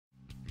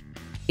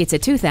It's a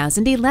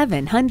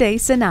 2011 Hyundai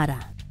Sonata.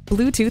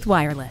 Bluetooth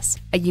wireless,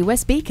 a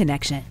USB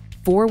connection,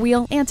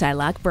 four-wheel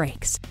anti-lock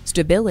brakes,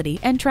 stability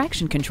and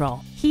traction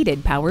control,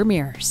 heated power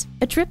mirrors,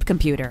 a trip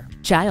computer,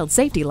 child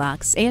safety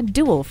locks, and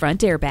dual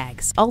front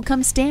airbags all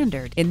come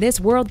standard in this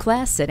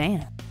world-class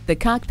sedan. The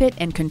cockpit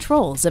and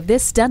controls of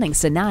this stunning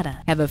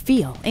Sonata have a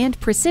feel and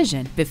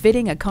precision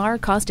befitting a car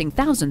costing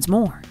thousands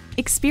more.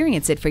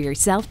 Experience it for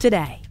yourself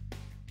today.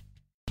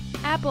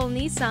 Apple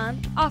Nissan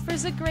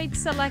offers a great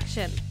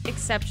selection,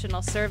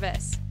 exceptional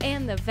service,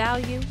 and the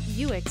value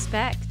you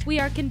expect. We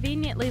are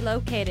conveniently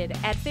located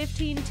at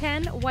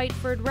 1510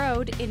 Whiteford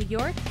Road in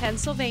York,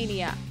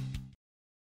 Pennsylvania.